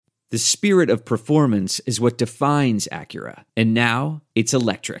The spirit of performance is what defines Acura. And now, it's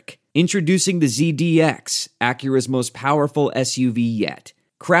electric. Introducing the ZDX, Acura's most powerful SUV yet.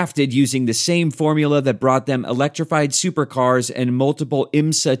 Crafted using the same formula that brought them electrified supercars and multiple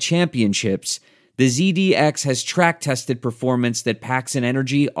IMSA championships, the ZDX has track-tested performance that packs an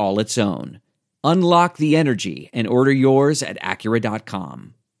energy all its own. Unlock the energy and order yours at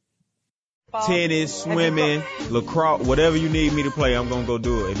Acura.com. Tennis, swimming, lacrosse, whatever you need me to play, I'm going to go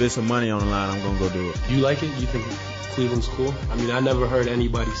do it. If there's some money on the line, I'm going to go do it. You like it? You think Cleveland's cool? I mean, I never heard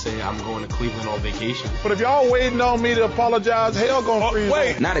anybody say I'm going to Cleveland on vacation. But if y'all waiting on me to apologize, hell gonna freeze.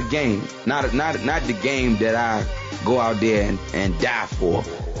 Wait. Not a game. Not the game that I go out there and die for.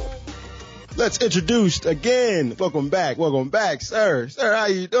 Let's introduce again. Welcome back, sir. Sir, how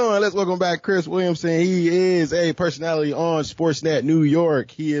you doing? Let's welcome back Chris Williamson. He is a personality on Sportsnet New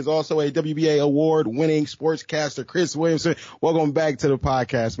York. He is also a WBA award-winning sportscaster. Chris Williamson, welcome back to the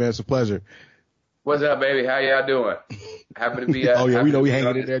podcast, man. It's a pleasure. What's up, baby? How y'all doing? Happy to be. Oh yeah, we know we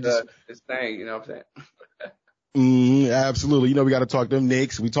hanging in there. This thing, you know what I'm saying? Absolutely. You know we got to talk them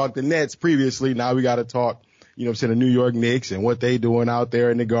Knicks. We talked the Nets previously. Now we got to talk. You know what I'm saying, the New York Knicks and what they doing out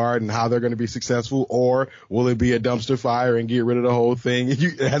there in the Garden, how they're going to be successful, or will it be a dumpster fire and get rid of the whole thing?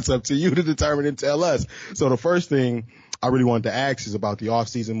 That's up to you to determine and tell us. So the first thing I really wanted to ask is about the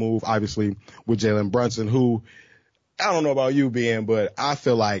offseason move, obviously, with Jalen Brunson, who, I don't know about you, Ben, but I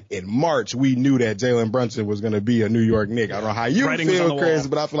feel like in March we knew that Jalen Brunson was going to be a New York Knick. I don't know how you feel, Chris,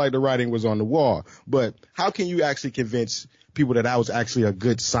 but I feel like the writing was on the wall. But how can you actually convince people that was actually a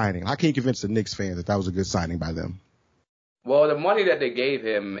good signing? How can you convince the Knicks fans that was a good signing by them? Well, the money that they gave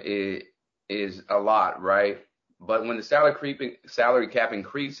him is a lot, right? But when the salary cap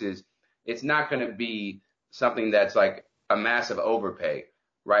increases, it's not going to be something that's like a massive overpay,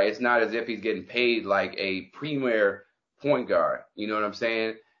 right? It's not as if he's getting paid like a premier point guard. You know what I'm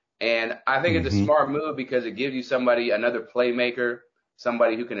saying? And I think it's a smart move because it gives you another playmaker,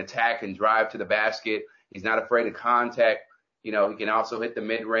 somebody who can attack and drive to the basket. He's not afraid of contact. You know, he can also hit the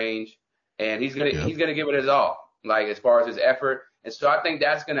mid-range, and he's gonna give it his all, like as far as his effort. And so I think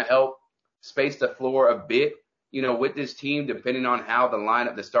that's gonna help space the floor a bit, you know, with this team, depending on how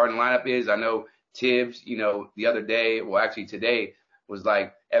the starting lineup is. I know Tibbs, you know, the other day, well, actually today, was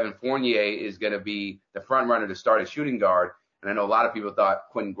like Evan Fournier is gonna be the front runner to start as shooting guard, and I know a lot of people thought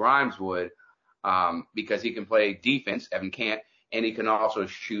Quentin Grimes would, because he can play defense. Evan can't, and he can also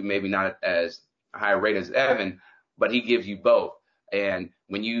shoot, maybe not as high rate as Evan, but he gives you both. And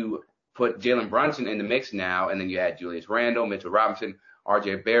when you put Jalen Brunson in the mix now, and then you add Julius Randle, Mitchell Robinson,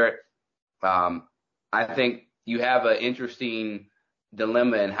 RJ Barrett, I think you have an interesting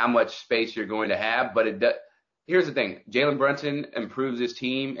dilemma in how much space you're going to have. But here's the thing. Jalen Brunson improves his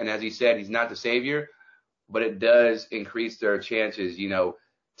team, and as he said, he's not the savior, but it does increase their chances, you know,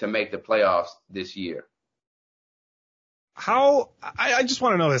 to make the playoffs this year. I just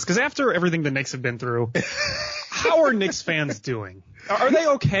want to know this, because after everything the Knicks have been through, how are Knicks fans doing? Are they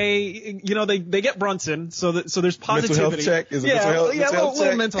okay? You know, they get Brunson, so there's positivity. Mental health check? Is a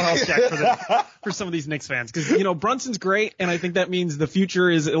little mental health check for some of these Knicks fans, because, you know, Brunson's great, and I think that means the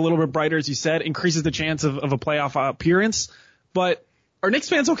future is a little bit brighter, as you said, increases the chance of a playoff appearance. But are Knicks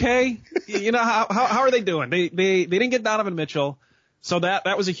fans okay? You know, how are they doing? They didn't get Donovan Mitchell, so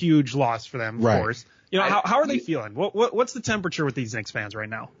that was a huge loss for them, of course. You know, how are they feeling? What's the temperature with these Knicks fans right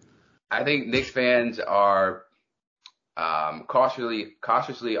now? I think Knicks fans are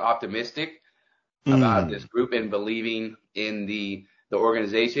cautiously optimistic about this group and believing in the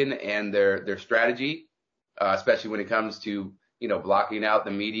organization and their strategy, especially when it comes to, you know, blocking out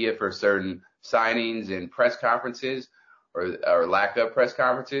the media for certain signings and press conferences or lack of press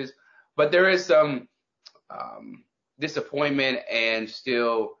conferences. But there is some disappointment and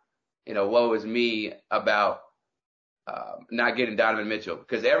still, you know, woe is me about not getting Donovan Mitchell,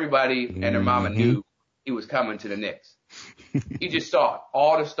 because everybody and their mama knew he was coming to the Knicks. You just saw it.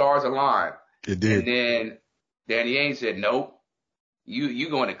 All the stars aligned. It did. And then Danny Ainge said, nope, you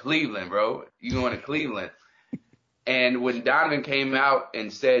going to Cleveland, bro. You going to Cleveland. And when Donovan came out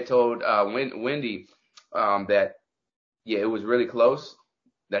and told Wendy that, yeah, it was really close,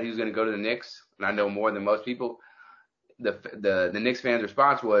 that he was going to go to the Knicks, and I know more than most people, the Knicks fans'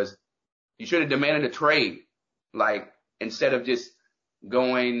 response was, you should have demanded a trade. Like, instead of just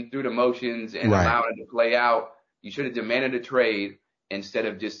going through the motions and allowing it to play out, you should have demanded a trade instead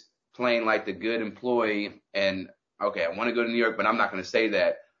of just playing like the good employee and, okay, I want to go to New York, but I'm not going to say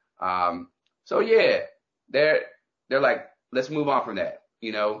that. So yeah, they're like, let's move on from that,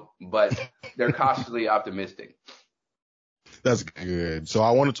 you know, but they're cautiously optimistic. That's good. So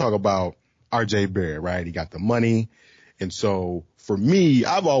I want to talk about RJ Barrett, right? He got the money And so for me,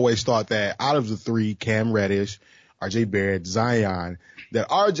 I've always thought that out of the three, Cam Reddish, RJ Barrett, Zion, that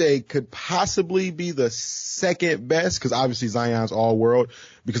RJ could possibly be the second best, because obviously Zion's all world,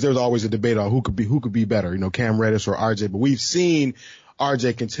 because there's always a debate on who could be better, Cam Reddish or RJ. But we've seen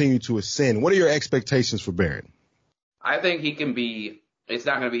RJ continue to ascend. What are your expectations for Barrett? I think he can be. It's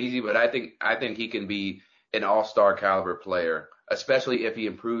not going to be easy, but I think he can be an all-star caliber player, especially if he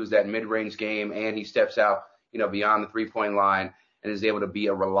improves that mid-range game and he steps out, beyond the three-point line and is able to be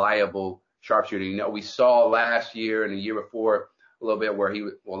a reliable sharpshooter. We saw last year and the year before a little bit where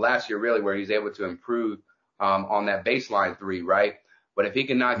last year really where he's able to improve on that baseline three, right? But if he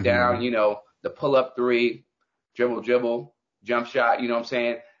can knock down, the pull-up three, dribble, jump shot, what I'm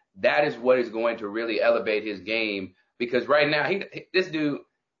saying? That is what is going to really elevate his game, because right now this dude,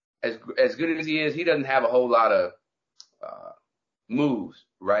 as good as he is, he doesn't have a whole lot of moves,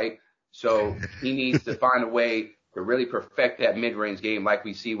 right? So he needs to find a way to really perfect that mid-range game like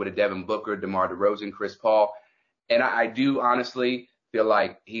we see with a Devin Booker, DeMar DeRozan, Chris Paul. And I do honestly feel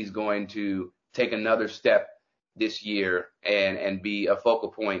like he's going to take another step this year and be a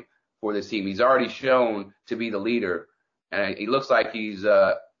focal point for this team. He's already shown to be the leader, and he looks like he's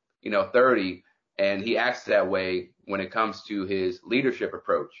 30, and he acts that way when it comes to his leadership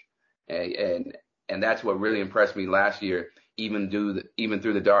approach. And that's what really impressed me last year. Even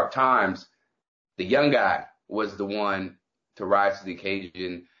through the dark times, the young guy was the one to rise to the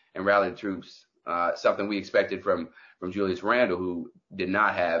occasion and rally the troops. Something we expected from Julius Randle, who did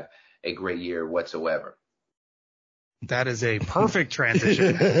not have a great year whatsoever. That is a perfect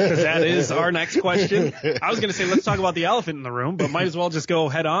transition, because that is our next question. I was going to say, let's talk about the elephant in the room, but might as well just go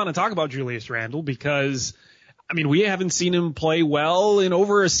head on and talk about Julius Randle, because, we haven't seen him play well in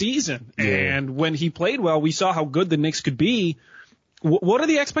over a season. Yeah. And when he played well, we saw how good the Knicks could be. What are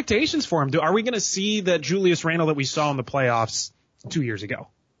the expectations for him? Are we going to see that Julius Randle that we saw in the playoffs 2 years ago?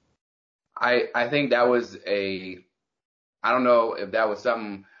 I think that was I don't know if that was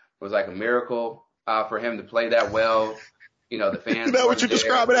something, was like a miracle for him to play that well. The fans. Is that what you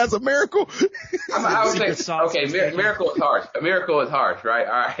describe it as, a miracle? I would say, okay, miracle is harsh. A miracle is harsh, right?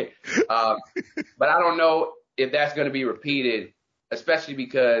 All right. But I don't know if that's going to be repeated, especially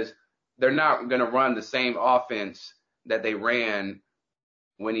because they're not going to run the same offense that they ran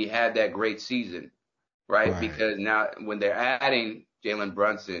when he had that great season, right? Because now when they're adding Jalen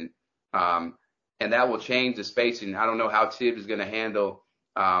Brunson, and that will change the spacing. I don't know how Tibbs is going to handle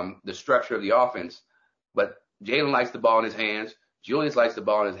the structure of the offense, but Jalen likes the ball in his hands. Julius likes the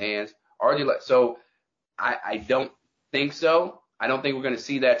ball in his hands. So I don't think so. I don't think we're going to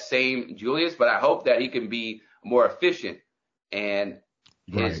see that same Julius, but I hope that he can be more efficient, and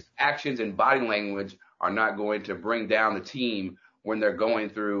his actions and body language are not going to bring down the team when they're going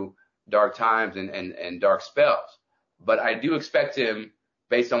through dark times and dark spells. But I do expect him,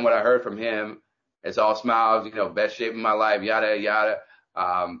 based on what I heard from him, it's all smiles, best shape of my life, yada, yada.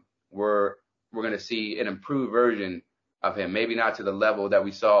 We're going to see an improved version of him. Maybe not to the level that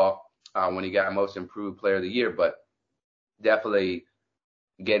we saw when he got most improved player of the year, but definitely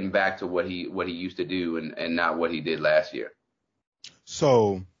getting back to what he used to do and not what he did last year.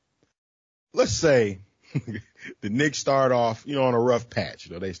 So let's say the Knicks start off, on a rough patch.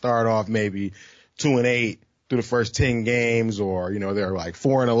 They start off maybe 2-8 through the first 10 games, or, they're like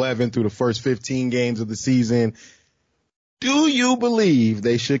 4-11 through the first 15 games of the season. Do you believe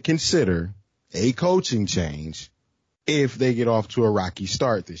they should consider a coaching change if they get off to a rocky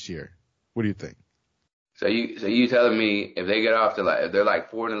start this year? What do you think? So you telling me if they get off to if they're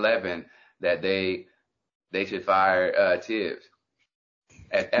like 4-11 that they should fire Tibbs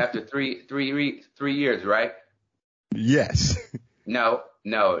after three years, right? Yes. No,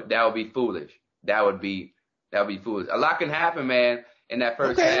 that would be foolish. That would be foolish. A lot can happen, man, in that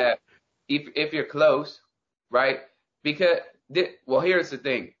first half if you're close, right? Because here's the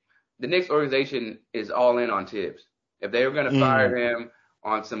thing: the Knicks organization is all in on Tibbs. If they were going to fire him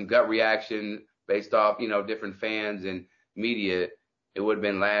on some gut reaction based off, different fans and media, it would have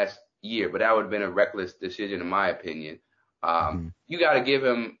been last year, but that would have been a reckless decision in my opinion. You got to give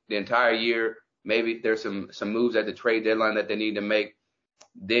him the entire year. Maybe there's some moves at the trade deadline that they need to make.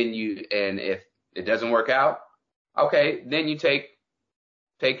 And if it doesn't work out, okay, then you take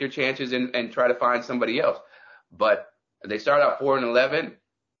your chances and try to find somebody else. But if they start out 4-11,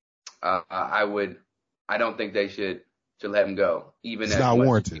 I don't think they should let him go. Even it's not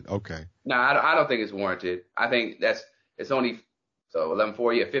warranted. Okay. No, I don't think it's warranted. I think it's only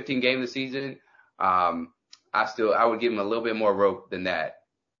 11-4, 15 games this season. I would give him a little bit more rope than that.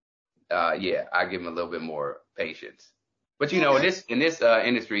 I give him a little bit more patience. But in this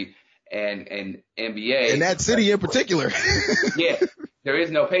industry, and NBA. And that city in particular. Yeah, there is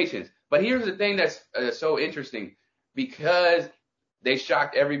no patience. But here's the thing that's so interesting, because they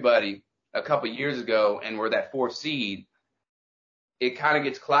shocked everybody a couple years ago and were that 4th seed. It kind of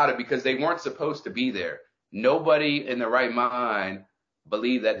gets clouded because they weren't supposed to be there. Nobody in their right mind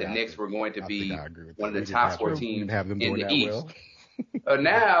believed that the Knicks were going to be one of the top 4 teams in the East.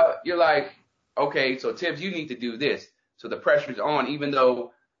 Now you're like, okay, so Tibbs, you need to do this. So the pressure's on, even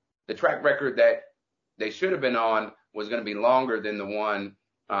though the track record that they should have been on was going to be longer than the one,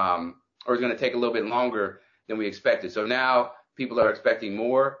 or was going to take a little bit longer than we expected. So now people are expecting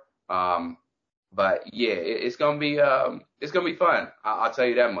more. But yeah, it's going to be fun. I'll tell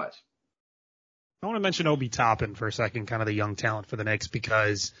you that much. I want to mention Obi Toppin for a second, kind of the young talent for the Knicks,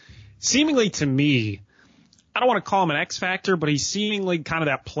 because seemingly to me, I don't want to call him an X factor, but he's seemingly kind of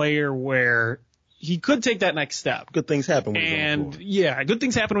that player where he could take that next step. Good things happen when he's on the floor. Yeah, good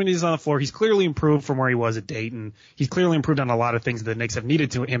things happen when he's on the floor. He's clearly improved from where he was at Dayton. He's clearly improved on a lot of things that the Knicks have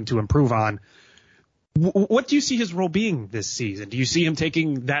needed him to improve on. What do you see his role being this season? Do you see him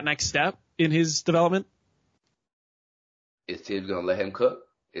taking that next step in his development? Is Tibbs going to let him cook?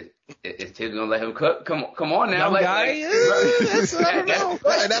 Is Tibbs going to let him cook? Come on now. Young guy? I don't know.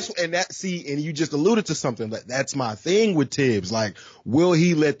 And you just alluded to something. That's my thing with Tibbs. Like, will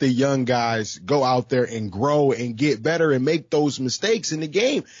he let the young guys go out there and grow and get better and make those mistakes in the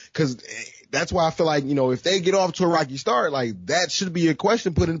game? Because that's why I feel like, if they get off to a rocky start, like, that should be a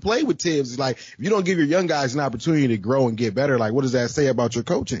question put in play with Tibbs. Like, if you don't give your young guys an opportunity to grow and get better, like, what does that say about your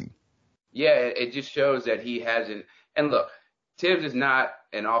coaching? Yeah, it just shows that he hasn't. And look, Tibbs is not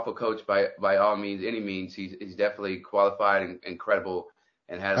an awful coach by all means, any means. He's definitely qualified and credible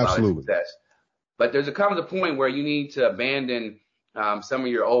and had a lot of success. But there's comes a point where you need to abandon some of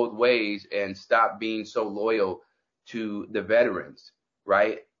your old ways and stop being so loyal to the veterans,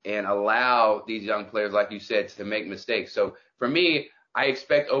 right? And allow these young players, like you said, to make mistakes. So for me, I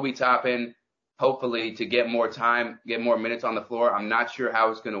expect Obi Toppin hopefully to get more time, get more minutes on the floor. I'm not sure how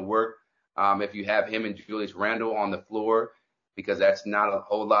it's going to work if you have him and Julius Randle on the floor, because that's not a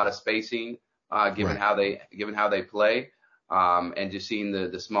whole lot of spacing, given how they play, and just seeing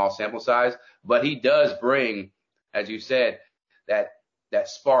the small sample size. But he does bring, as you said, that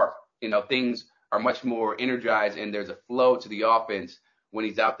spark. Things are much more energized and there's a flow to the offense when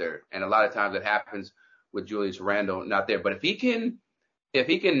he's out there. And a lot of times it happens with Julius Randle not there. But if he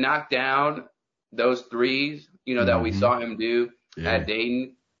can knock down those threes, that we saw him do at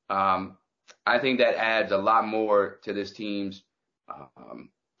Dayton, I think that adds a lot more to this team's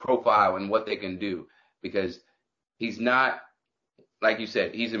profile and what they can do, because he's not, like you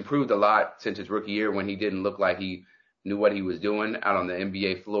said, he's improved a lot since his rookie year when he didn't look like he knew what he was doing out on the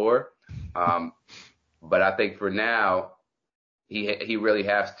NBA floor. But I think for now, he really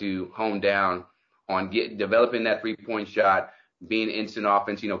has to hone down on developing that 3-point shot, being instant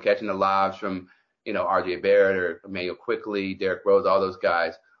offense, catching the lobs from, RJ Barrett or Emmanuel Quickley, Derrick Rose, all those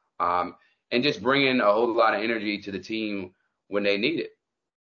guys. And just bringing a whole lot of energy to the team when they need it.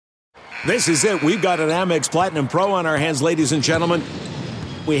 This is it. We've got an Amex Platinum Pro on our hands, ladies and gentlemen.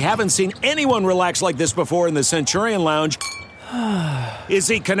 We haven't seen anyone relax like this before in the Centurion Lounge. Is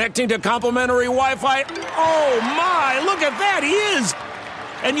he connecting to complimentary Wi-Fi? Oh, my. Look at that. He is.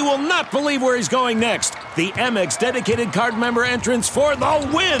 And you will not believe where he's going next. The Amex dedicated card member entrance for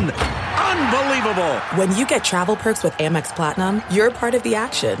the win. Unbelievable. When you get travel perks with Amex Platinum, you're part of the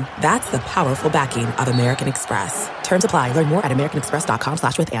action. That's the powerful backing of American Express. Terms apply. Learn more at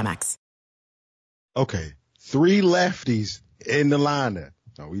americanexpress.com/withAmex. Okay, 3 lefties in the lineup.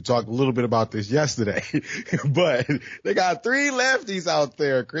 We talked a little bit about this yesterday, but they got 3 lefties out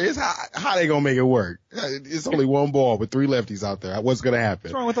there, Chris. How they gonna make it work? It's only one ball, but 3 lefties out there. What's gonna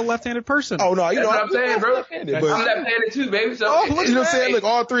happen? What's wrong with a left-handed person? Oh no, That's what I'm saying, bro. I'm left-handed too, baby. So you know what I'm saying? Look,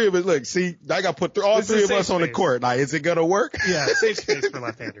 all 3 of us. Look, see, I got to put all 3 of us on the court. Like, is it gonna work? Yeah, safe space for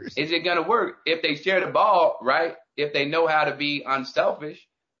left-handers. Is it gonna work if they share the ball, right? If they know how to be unselfish,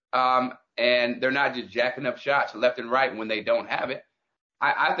 and they're not just jacking up shots left and right when they don't have it.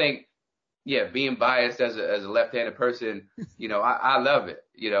 I think. Yeah, being biased as a left-handed person, I love it,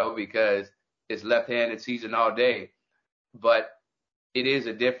 because it's left-handed season all day. But it is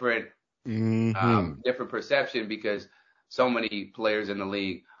a different perception because so many players in the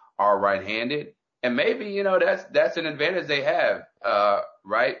league are right-handed, and maybe that's an advantage they have,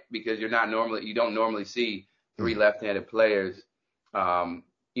 right? Because you don't normally see 3 left-handed players, on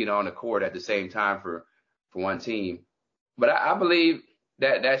the court at the same time for one team. But I believe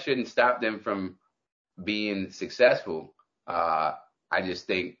that shouldn't stop them from being successful. I just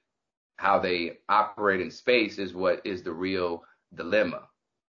think how they operate in space is what is the real dilemma.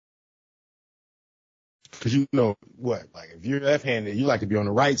 Cause you know what, like if you're left-handed, you like to be on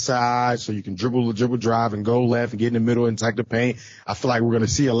the right side so you can dribble drive and go left and get in the middle and attack the paint. I feel like we're going to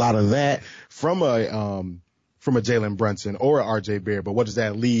see a lot of that from a Jalen Brunson or a RJ Barrett. But what does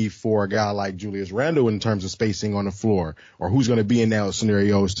that leave for a guy like Julius Randle in terms of spacing on the floor, or who's going to be in those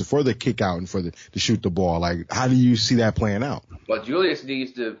scenarios for the kick out and to shoot the ball? Like, how do you see that playing out? Well, Julius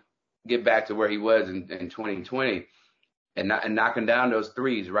needs to get back to where he was in 2020 and knocking down those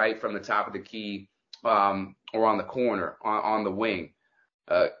threes right from the top of the key. Or on the corner, on the wing.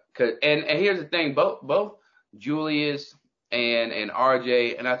 And here's the thing, both Julius and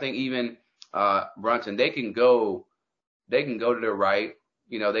RJ, and I think even Brunson, they can go to the right,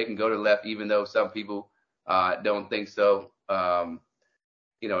 they can go to the left, even though some people don't think so.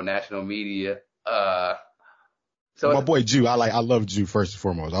 National media. So my boy Jew, I love Jew first and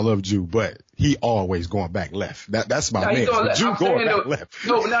foremost. I love Jew, but he always going back left. That's my man. Jew going back left.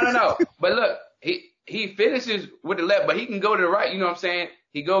 No. But look, he finishes with the left, but he can go to the right. You know what I'm saying?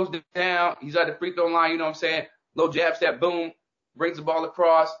 He goes down. He's at the free throw line. You know what I'm saying? Little jab step, boom, brings the ball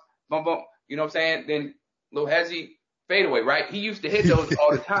across, boom, boom. You know what I'm saying? Then little hezzy fadeaway, right? He used to hit those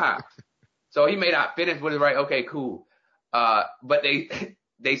all the time. So he may not finish with it right. Okay, cool. But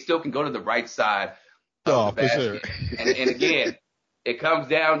they still can go to the right side of the basket. For sure. and again, it comes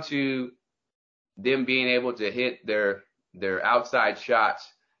down to them being able to hit their outside shots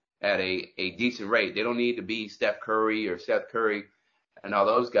at a decent rate. They don't need to be Steph Curry or Seth Curry and all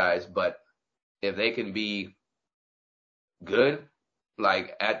those guys, but if they can be good,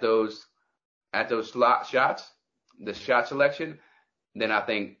 like at those slot shots, the shot selection, then I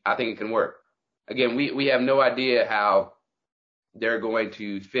think it can work. Again, we have no idea how they're going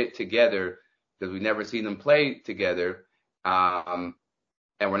to fit together because we've never seen them play together, and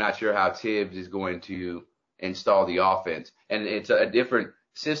we're not sure how Tibbs is going to install the offense. And it's a different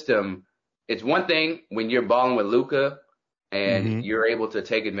system. It's one thing when you're balling with Luka and you're able to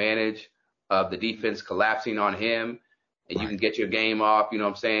take advantage of the defense collapsing on him and you can get your game off, you know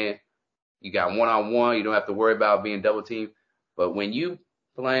what I'm saying? You got one-on-one, you don't have to worry about being double teamed. But when you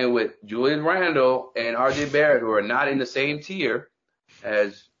playing with Julius Randle and RJ Barrett, who are not in the same tier,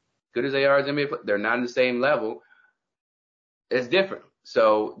 as good as they are as NBA, they're not in the same level, it's different.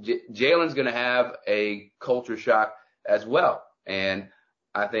 So Jalen's going to have a culture shock as well. And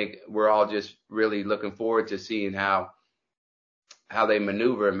I think we're all just really looking forward to seeing how they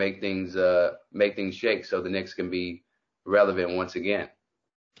maneuver and make things shake so the Knicks can be relevant once again.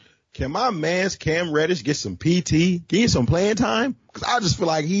 Can my man's Cam Reddish get some PT? Get some playing time? Because I just feel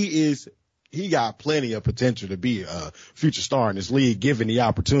like he got plenty of potential to be a future star in this league, given the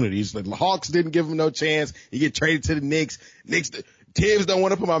opportunities. The Hawks didn't give him no chance. He get traded to the Knicks. Tibbs don't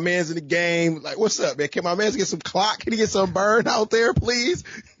want to put my mans in the game. Like, what's up, man? Can my mans get some clock? Can he get some burn out there, please?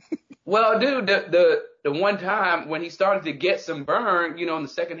 Well, dude, the one time when he started to get some burn, in the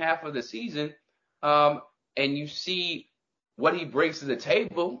second half of the season, and you see what he brings to the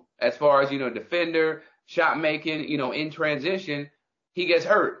table as far as, defender, shot making, in transition, he gets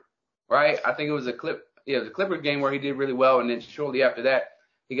hurt, right? I think it was a Clippers game where he did really well, and then shortly after that,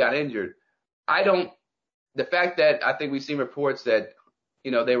 he got injured. The fact that I think we've seen reports that,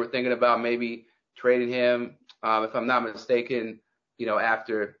 they were thinking about maybe trading him, if I'm not mistaken,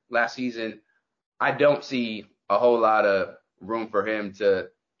 after last season, I don't see a whole lot of room for him to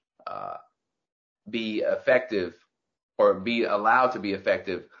be effective or be allowed to be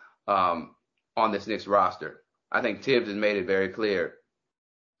effective on this Knicks roster. I think Tibbs has made it very clear.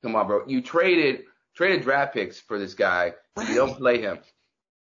 Come on, bro. You traded draft picks for this guy. You don't play him.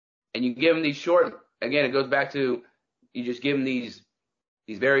 And you give him these short, again, it goes back to you just give him these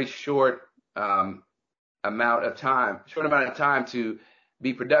very short amount of time to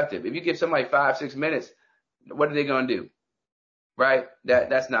be productive. If you give somebody 5-6 minutes, what are they going to do? Right?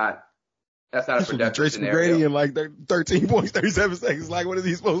 That's not a productive Tracy scenario. McGrady in like 13 points, 37 seconds. Like, what is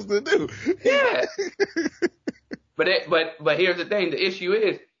he supposed to do? Yeah. But here's the thing. The issue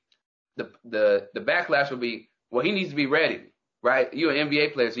is the backlash will be, well, he needs to be ready, right? You're an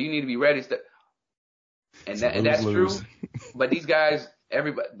NBA player, so you need to be ready. And that's true. But these guys,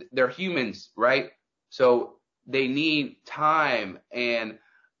 everybody, they're humans, right? So they need time and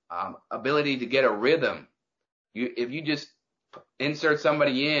ability to get a rhythm. If you just insert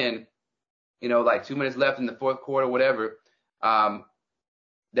somebody in, like 2 minutes left in the fourth quarter, whatever,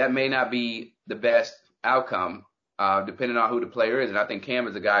 that may not be the best outcome, depending on who the player is. And I think Cam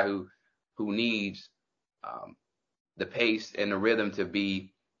is a guy who needs the pace and the rhythm to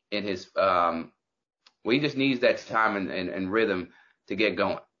be in his he just needs that time and rhythm to get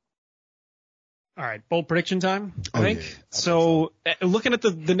going. All right, bold prediction time, I think. So looking at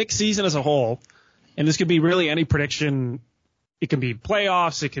the Knicks season as a whole, And this could be really any prediction. It can be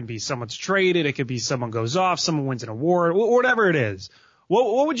playoffs. It can be someone's traded. It could be someone goes off, someone wins an award, whatever it is.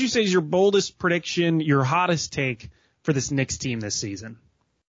 What would you say is your boldest prediction, your hottest take for this Knicks team this season?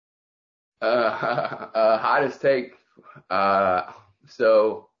 Hottest take.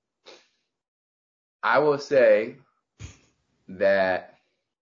 So I will say that,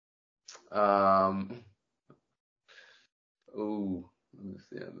 let me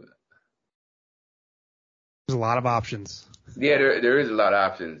see. There's a lot of options. Yeah, there is a lot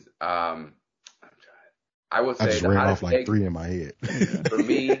of options. I will say I just the ran hottest off like take 3 in my head. for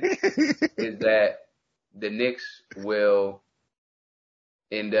me is that the Knicks will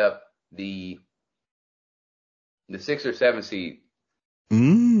end up the 6 or 7 seed. They'll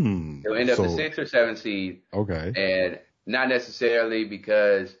end up the 6 or 7 seed. Okay. And not necessarily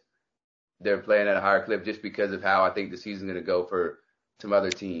because they're playing at a higher clip, just because of how I think the season's going to go for some other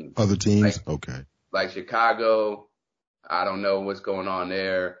teams. Other teams? Okay. Like Chicago, I don't know what's going on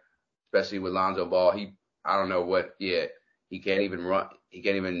there, especially with Lonzo Ball. I don't know what yet. He can't even run. He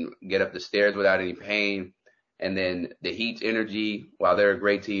can't even get up the stairs without any pain. And then the Heat's energy, while they're a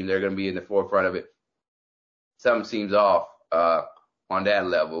great team, they're going to be in the forefront of it. Something seems off on that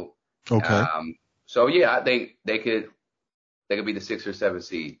level. Okay. So yeah, I think they could be the 6 or 7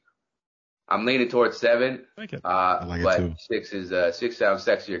 seed. I'm leaning towards 7. Like it. But 6 sounds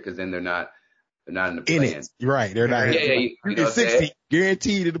sexier because then they're not in the play-in. Right. They're not. Yeah, you know 60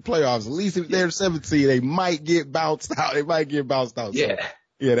 guaranteed in the playoffs. At least if they're 7th seed, they might get bounced out. Yeah. So,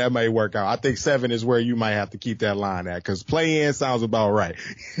 yeah, that may work out. I think 7 is where you might have to keep that line at, because play-in sounds about right.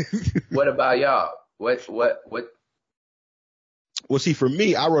 What about y'all? What? Well, see, for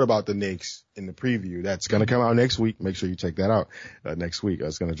me, I wrote about the Knicks in the preview. That's going to come out next week. Make sure you check that out next week.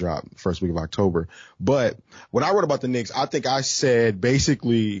 It's going to drop first week of October. But when I wrote about the Knicks, I think I said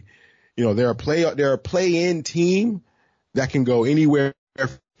basically, you know, they're a play-in team that can go anywhere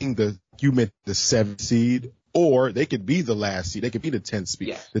from the 7th seed, or they could be the last seed. They could be the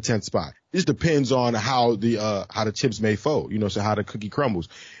 10th spot. This depends on how the chips may fall, you know, so how the cookie crumbles.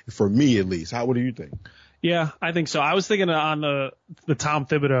 For me, at least. What do you think? Yeah, I think so. I was thinking on the Tom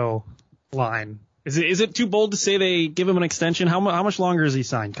Thibodeau line. Is it too bold to say they give him an extension? How much longer is he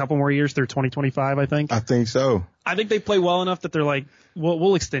signed? A couple more years through 2025, I think. I think so. I think they play well enough that they're like,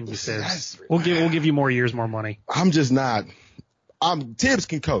 we'll extend you, Tibbs. We'll give you more years, more money. I'm just not. Tibbs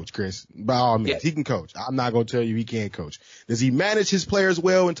can coach, Chris. By all means, he can coach. I'm not going to tell you he can't coach. Does he manage his players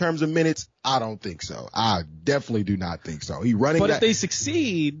well in terms of minutes? I don't think so. I definitely do not think so. But if they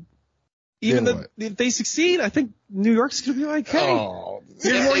succeed. If they succeed, I think New York's going to be like, hey,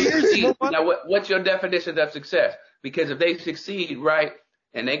 here's more years. Now, what's your definition of success? Because if they succeed, right,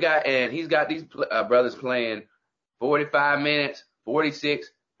 and he's got these brothers playing 45 minutes,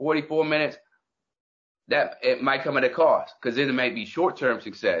 46, 44 minutes, that it might come at a cost, because then it might be short-term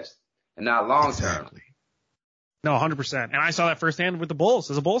success and not long-term. Exactly. No, 100%. And I saw that firsthand with the Bulls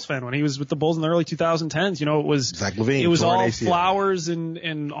as a Bulls fan when he was with the Bulls in the early 2010s. You know, it was Zach LaVine, it was all flowers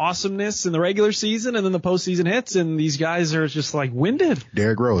and awesomeness in the regular season, and then the postseason hits, and these guys are just like winded.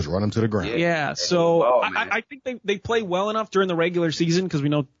 Derrick Rose, run them to the ground. Yeah. So I think they play well enough during the regular season, because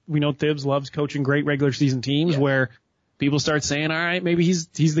we know Tibbs loves coaching great regular season teams where people start saying, all right, maybe he's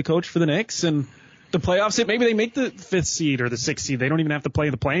the coach for the Knicks, and the playoffs hit, maybe they make the 5th seed or the 6th seed. They don't even have to play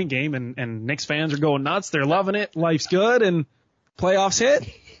the playing game, and Knicks fans are going nuts. They're loving it. Life's good, and playoffs hit.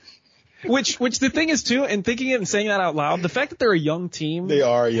 Which the thing is too, and thinking it and saying that out loud, the fact that they're a young team, they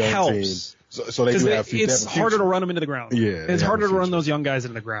are a young helps. team. So they do have it's harder to run them into the ground. Yeah, it's harder to run those young guys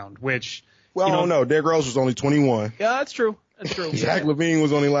into the ground. Which, I don't know. Derrick Rose was only 21. Yeah, that's true. Zach LaVine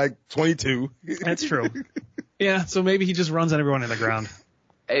was only like 22. That's true. Yeah, so maybe he just runs everyone in the ground.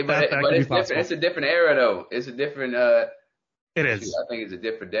 Hey, but it's different. It's a different era, though. It's a different. It is. I think it's a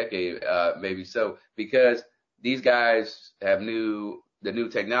different decade, maybe so, because these guys have the new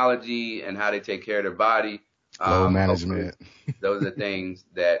technology and how they take care of their body. Load management. Those are things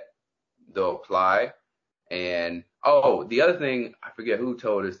that they'll apply. And the other thing, I forget who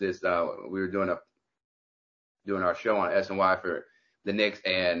told us this. We were doing our show on S&Y for the Knicks,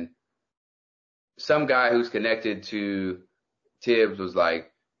 and some guy who's connected to Tibbs was like,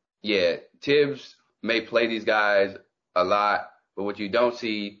 yeah, Tibbs may play these guys a lot, but what you don't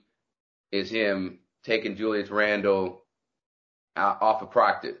see is him taking Julius Randle off of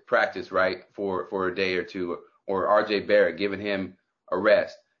practice, right, for a day or two, or RJ Barrett, giving him a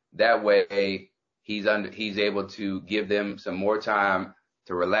rest. That way he's able to give them some more time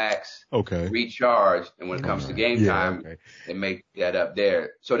to relax, recharge, and when it comes to game time, and make that up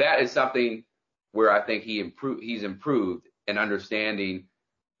there. So that is something where I think he's improved in understanding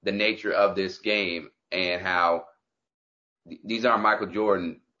the nature of this game and how these aren't Michael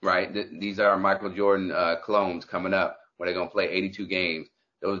Jordan, right? These are Michael Jordan clones coming up where they're going to play 82 games.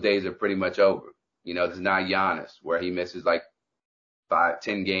 Those days are pretty much over. You know, this is not Giannis where he misses like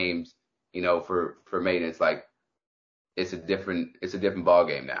 5-10 games, you know, for maintenance. Like it's a different ball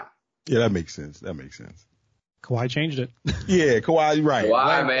game now. Yeah, that makes sense. Kawhi changed it. Yeah, Kawhi, right.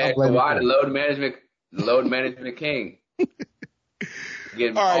 Kawhi, man. Kawhi, the load management king.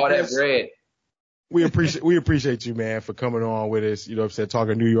 Getting all that bread. We appreciate you, man, for coming on with us. You know what I'm saying?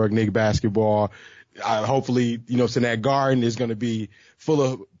 Talking New York Knicks basketball. Hopefully, you know, so that Garden is going to be full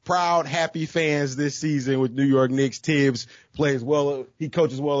of proud, happy fans this season with New York Knicks. Tibbs plays well. He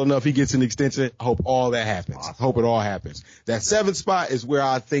coaches well enough. He gets an extension. I hope all that happens. Awesome. Hope it all happens. That 7th spot is where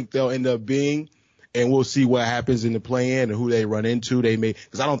I think they'll end up being. And we'll see what happens in the play-in and who they run into.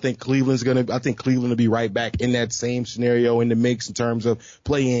 Because I don't think I think Cleveland will be right back in that same scenario in the mix in terms of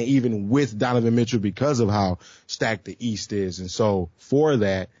play-in, even with Donovan Mitchell because of how stacked the East is. And so for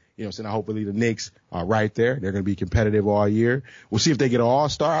that, you know, so now hopefully the Knicks are right there. They're going to be competitive all year. We'll see if they get an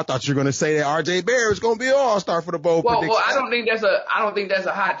all-star. I thought you were going to say that RJ Barrett is going to be an all-star for the bowl prediction. Well, I don't think that's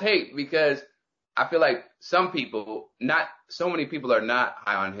a hot take because I feel like not so many people are not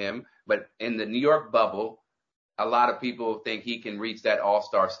high on him. But in the New York bubble, a lot of people think he can reach that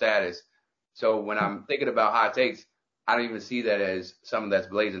all-star status. So when I'm thinking about hot takes, I don't even see that as something that's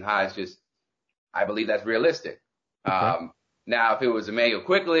blazing high. It's just, I believe that's realistic. Okay. Now, if it was Emmanuel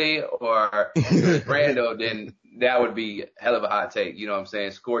Quickly or Brando, then that would be a hell of a hot take. You know what I'm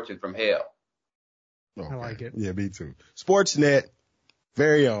saying? Scorching from hell. Okay. I like it. Yeah, me too. Sportsnet,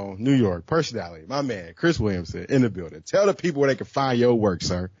 very own New York personality, my man, Chris Williamson in the building. Tell the people where they can find your work,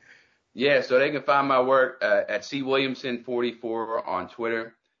 sir. Yeah, so they can find my work at C Williamson 44 on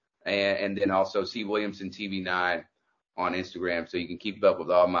Twitter and then also C Williamson TV9 on Instagram. So you can keep up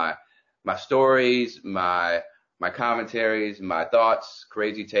with all my stories, my commentaries, my thoughts,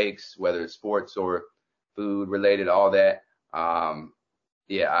 crazy takes, whether it's sports or food related, all that.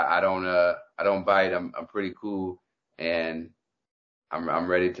 Yeah, I don't bite. I'm pretty cool and I'm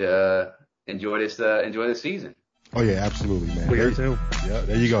ready to enjoy this season. Oh yeah, absolutely, man. We are too. Yeah,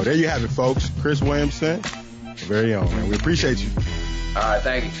 there you go. There you have it, folks. Chris Williamson, very own, man. We appreciate you. All right,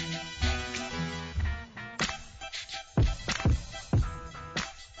 thank you.